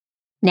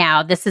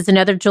 Now, this is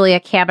another Julia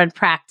Cameron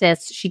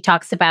practice. She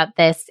talks about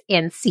this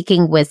in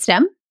Seeking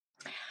Wisdom.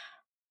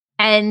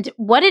 And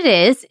what it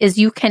is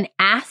you can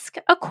ask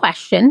a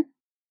question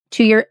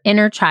to your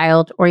inner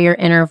child or your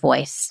inner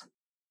voice.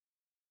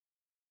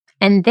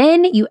 And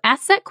then you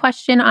ask that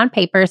question on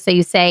paper. So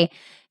you say,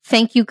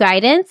 thank you,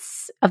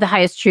 guidance of the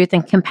highest truth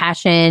and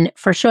compassion,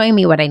 for showing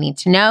me what I need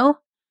to know.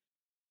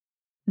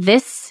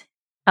 This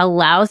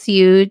allows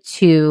you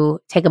to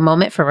take a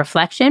moment for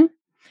reflection.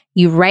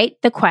 You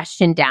write the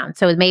question down.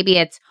 So maybe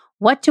it's,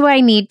 what do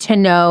I need to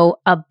know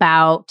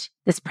about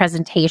this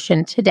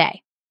presentation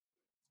today?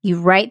 You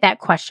write that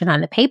question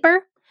on the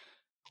paper.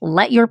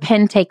 Let your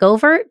pen take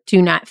over.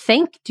 Do not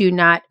think. Do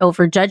not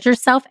overjudge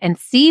yourself, and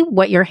see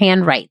what your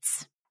hand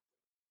writes.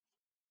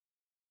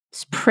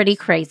 It's pretty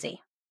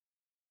crazy.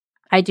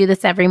 I do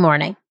this every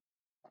morning.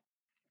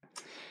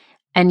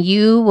 And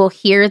you will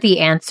hear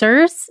the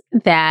answers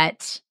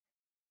that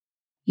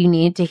you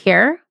need to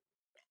hear,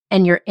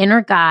 and your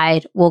inner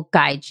guide will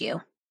guide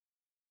you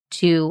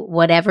to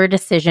whatever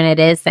decision it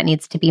is that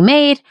needs to be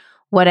made,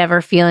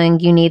 whatever feeling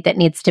you need that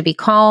needs to be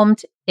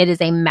calmed. It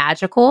is a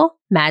magical,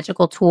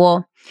 magical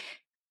tool.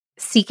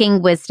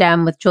 Seeking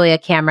Wisdom with Julia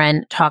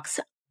Cameron talks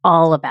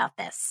all about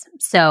this.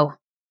 So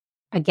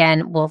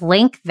again, we'll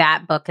link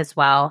that book as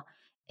well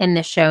in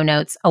the show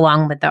notes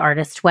along with The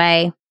Artist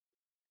Way.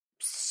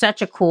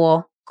 Such a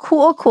cool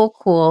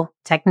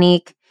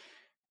technique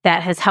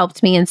that has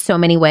helped me in so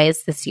many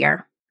ways this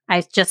year.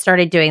 I just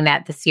started doing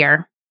that this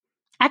year,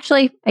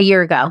 actually a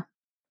year ago,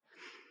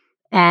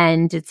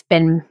 and it's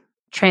been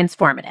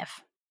transformative.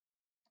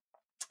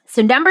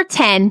 So number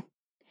 10,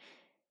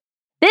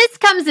 this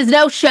comes as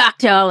no shock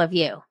to all of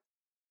you.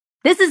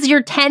 This is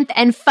your 10th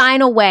and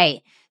final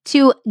way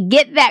to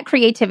get that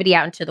creativity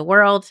out into the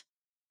world.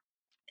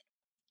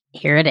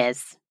 Here it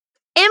is.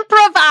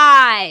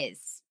 Improvise.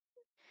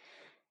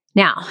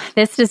 Now,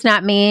 this does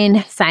not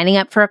mean signing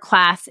up for a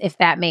class if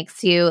that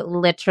makes you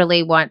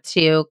literally want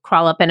to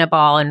crawl up in a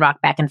ball and rock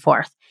back and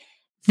forth.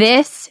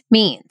 This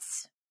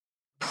means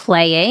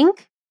playing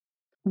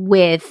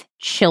with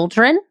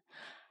children,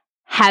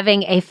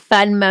 having a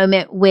fun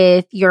moment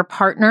with your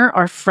partner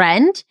or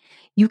friend.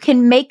 You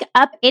can make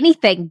up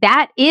anything.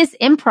 That is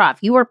improv.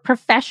 You are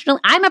professional.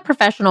 I'm a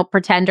professional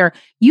pretender.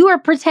 You are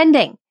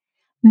pretending.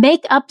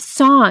 Make up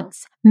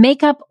songs.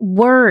 Make up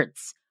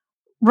words.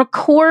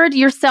 Record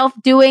yourself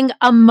doing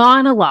a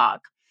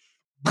monologue.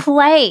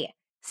 Play.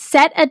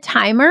 Set a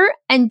timer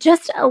and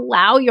just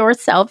allow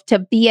yourself to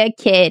be a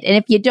kid. And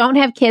if you don't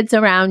have kids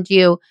around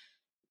you,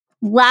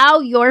 allow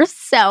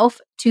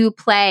yourself to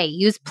play.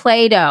 Use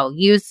Play-Doh.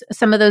 Use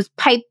some of those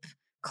pipe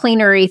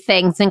cleanery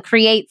things and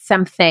create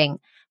something.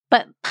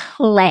 But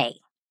play.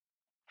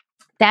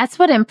 That's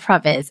what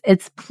improv is.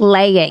 It's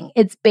playing.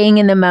 It's being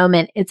in the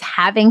moment. It's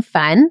having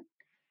fun.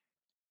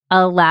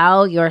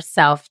 Allow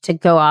yourself to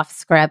go off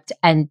script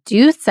and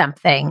do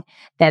something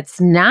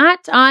that's not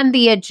on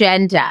the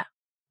agenda.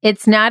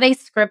 It's not a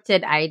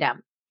scripted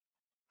item.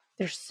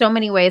 There's so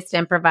many ways to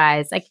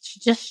improvise. I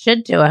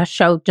should do a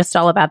show just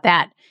all about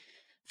that.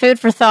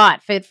 Food for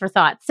thought.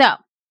 So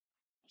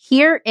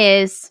here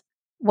is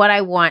what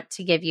I want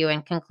to give you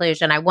in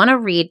conclusion. I want to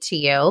read to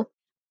you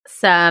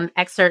some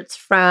excerpts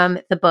from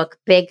the book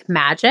Big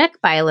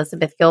Magic by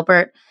Elizabeth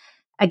Gilbert.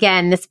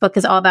 Again, this book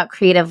is all about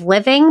creative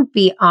living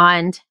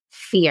beyond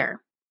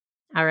fear.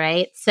 All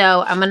right.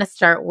 So I'm going to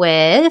start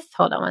with,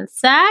 hold on one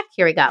sec.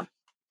 Here we go.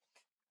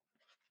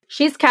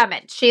 She's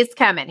coming.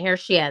 Here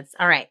she is.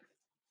 All right.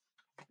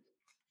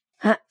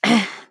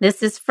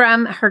 This is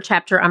from her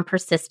chapter on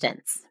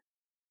persistence.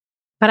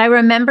 But I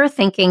remember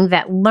thinking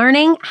that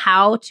learning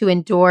how to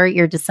endure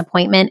your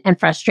disappointment and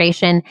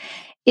frustration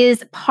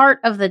is part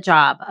of the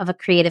job of a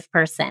creative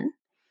person.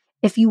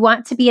 If you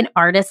want to be an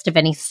artist of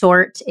any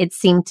sort, it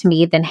seemed to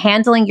me, then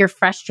handling your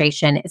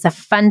frustration is a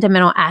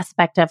fundamental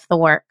aspect of the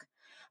work,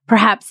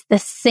 perhaps the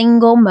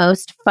single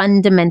most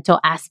fundamental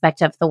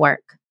aspect of the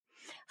work.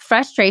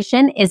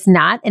 Frustration is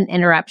not an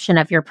interruption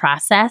of your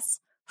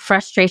process.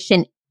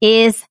 Frustration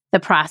is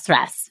the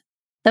process.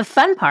 The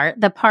fun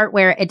part, the part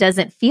where it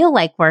doesn't feel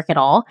like work at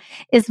all,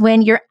 is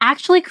when you're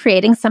actually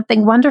creating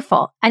something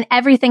wonderful and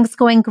everything's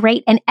going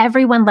great and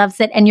everyone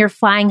loves it and you're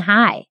flying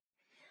high.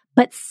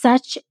 But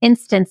such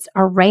instances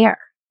are rare.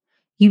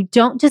 You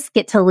don't just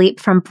get to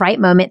leap from bright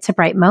moment to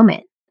bright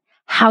moment.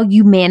 How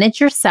you manage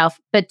yourself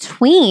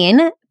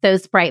between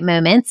those bright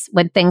moments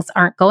when things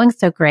aren't going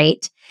so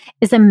great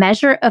is a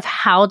measure of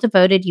how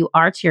devoted you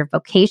are to your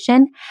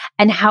vocation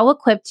and how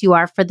equipped you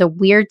are for the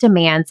weird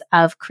demands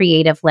of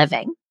creative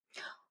living.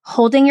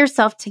 Holding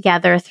yourself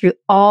together through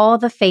all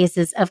the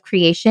phases of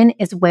creation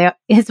is where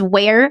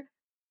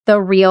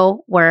the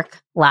real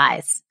work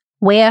lies,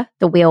 where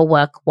the real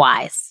work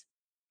lies.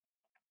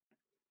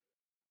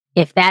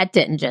 If that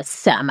didn't just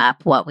sum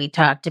up what we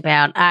talked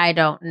about, I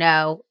don't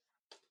know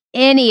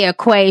any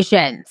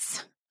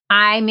equations.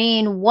 I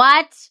mean,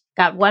 what?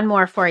 Got one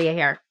more for you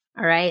here.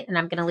 All right. And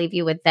I'm going to leave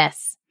you with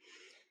this.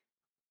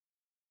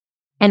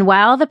 And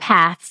while the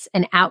paths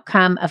and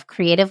outcome of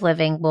creative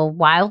living will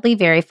wildly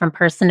vary from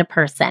person to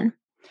person,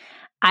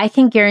 I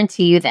can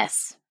guarantee you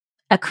this.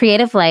 A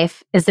creative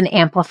life is an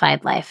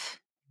amplified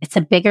life. It's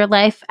a bigger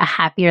life, a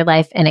happier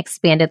life, an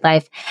expanded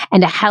life,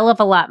 and a hell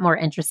of a lot more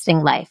interesting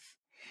life.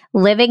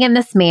 Living in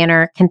this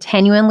manner,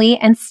 continually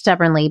and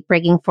stubbornly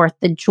bringing forth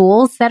the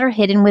jewels that are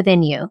hidden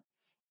within you,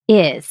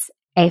 is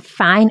a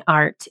fine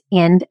art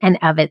in and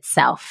of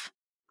itself.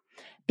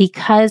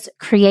 Because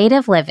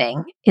creative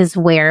living is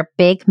where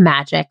big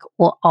magic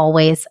will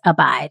always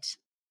abide.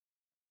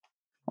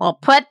 Well,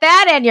 put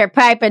that in your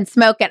pipe and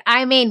smoke it.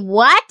 I mean,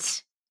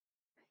 what?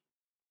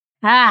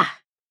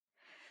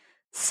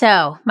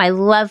 So my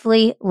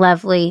lovely,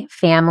 lovely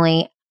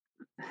family,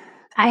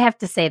 I have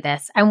to say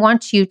this. I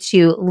want you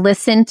to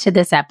listen to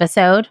this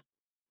episode,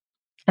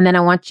 and then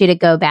I want you to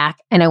go back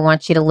and I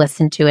want you to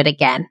listen to it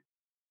again.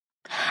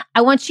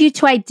 I want you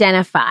to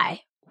identify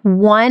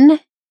one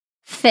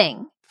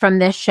thing from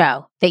this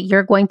show that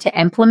you're going to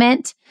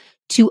implement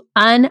to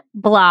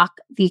unblock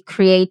the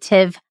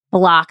creative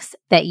blocks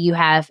that you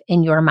have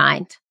in your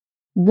mind.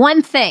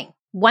 One thing.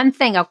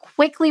 I'll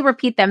quickly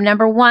repeat them.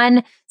 Number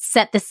 1,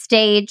 set the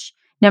stage.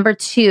 Number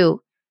 2,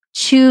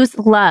 choose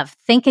love.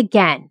 Think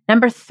again.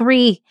 Number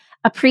 3,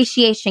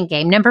 appreciation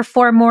game. Number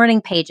 4, morning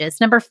pages.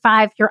 Number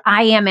 5, your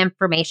I am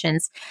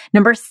informations.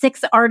 Number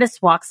 6,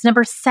 artist walks.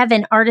 Number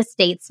 7, artist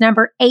dates.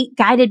 Number 8,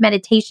 guided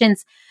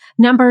meditations.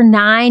 Number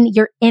 9,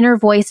 your inner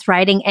voice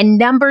writing. And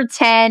number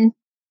 10,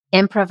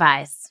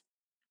 improvise.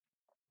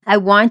 I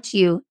want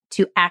you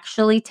to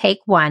actually take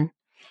one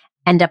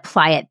and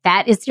apply it.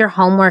 That is your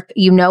homework.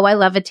 You know I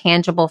love a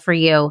tangible for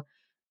you.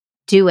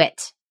 Do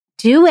it.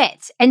 Do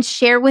it and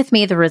share with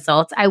me the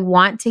results. I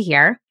want to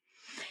hear.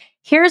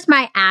 Here's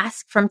my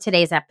ask from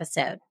today's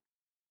episode.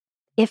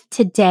 If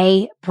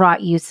today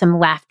brought you some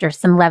laughter,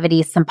 some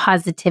levity, some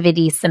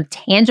positivity, some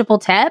tangible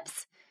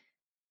tips,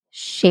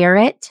 share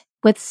it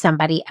with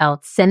somebody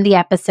else. Send the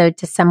episode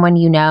to someone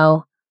you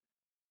know.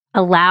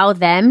 Allow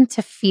them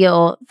to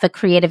feel the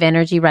creative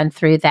energy run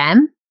through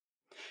them.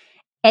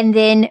 And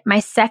then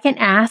my second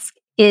ask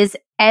is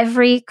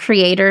every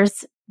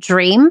creator's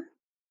dream.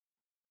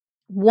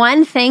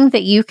 One thing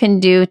that you can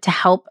do to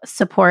help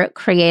support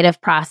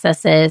creative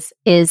processes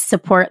is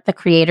support the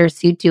creators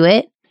who do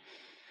it.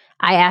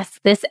 I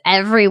ask this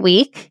every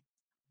week,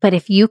 but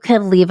if you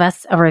could leave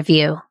us a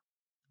review,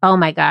 oh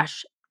my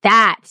gosh,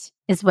 that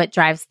is what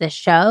drives this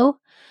show.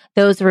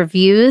 Those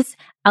reviews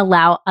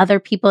allow other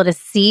people to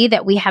see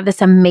that we have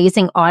this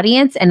amazing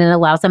audience, and it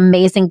allows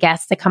amazing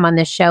guests to come on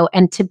this show.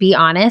 And to be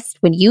honest,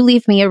 when you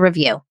leave me a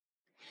review,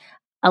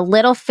 a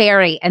little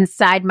fairy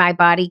inside my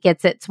body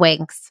gets its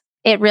wings.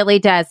 It really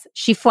does.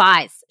 She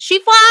flies.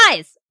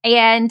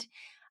 And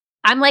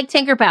I'm like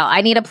Tinkerbell.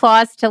 I need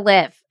applause to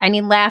live. I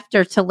need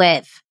laughter to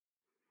live.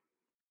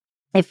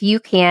 If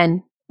you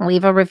can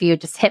leave a review.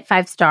 Just hit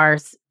 5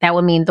 stars. That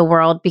would mean the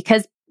world,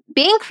 because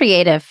being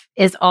creative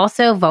is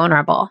also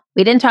vulnerable.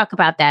 We didn't talk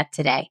about that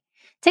today.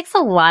 It takes a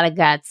lot of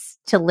guts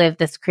to live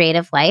this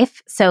creative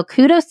life. So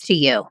kudos to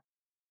you.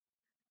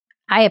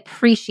 I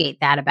appreciate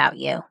that about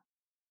you.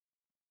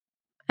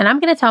 And I'm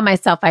going to tell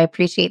myself I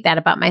appreciate that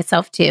about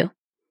myself too.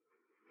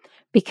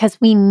 Because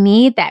we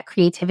need that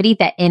creativity,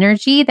 that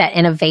energy, that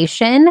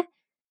innovation.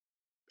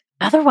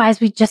 Otherwise,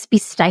 we'd just be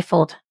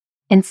stifled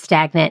and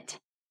stagnant.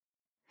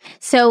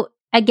 So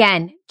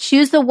again,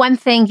 choose the one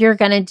thing you're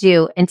going to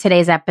do in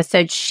today's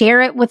episode.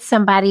 Share it with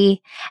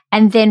somebody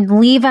and then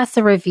leave us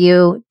a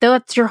review.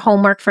 That's your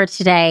homework for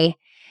today.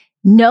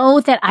 Know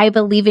that I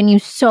believe in you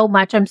so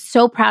much. I'm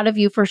so proud of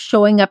you for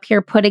showing up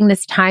here, putting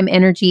this time,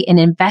 energy, and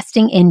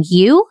investing in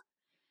you.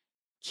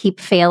 Keep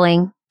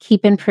failing,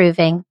 keep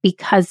improving,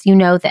 because you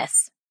know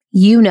this.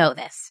 You know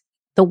this.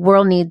 The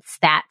world needs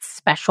that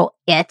special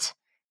it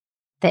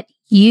that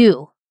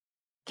you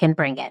can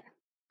bring in.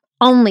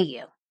 Only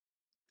you.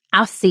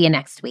 I'll see you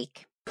next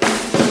week.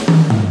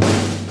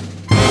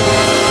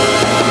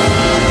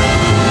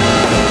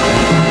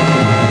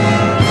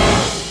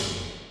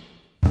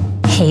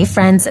 Hey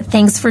friends,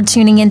 thanks for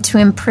tuning in to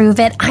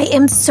Improve It. I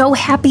am so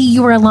happy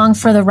you were along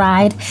for the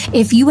ride.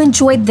 If you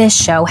enjoyed this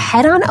show,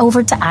 head on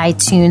over to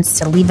iTunes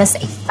to leave us a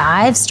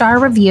 5-star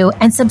review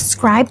and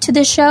subscribe to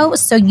the show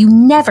so you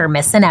never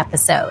miss an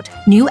episode.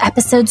 New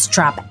episodes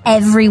drop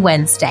every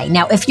Wednesday.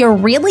 Now, if you're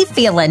really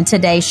feeling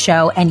today's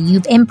show and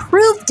you've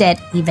improved it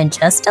even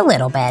just a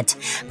little bit,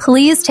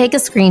 please take a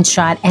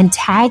screenshot and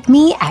tag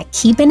me at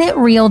Keeping It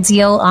Real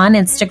Deal on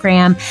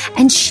Instagram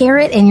and share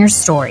it in your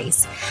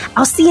stories.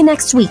 I'll see you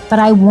next week, but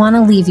I want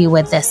to leave you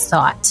with this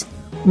thought.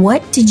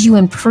 What did you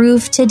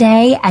improve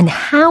today, and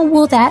how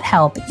will that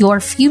help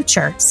your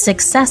future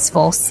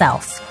successful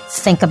self?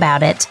 Think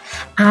about it.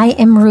 I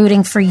am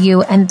rooting for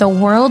you, and the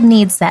world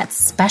needs that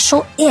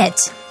special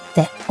it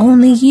that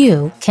only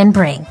you can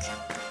bring.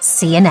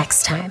 See you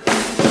next time.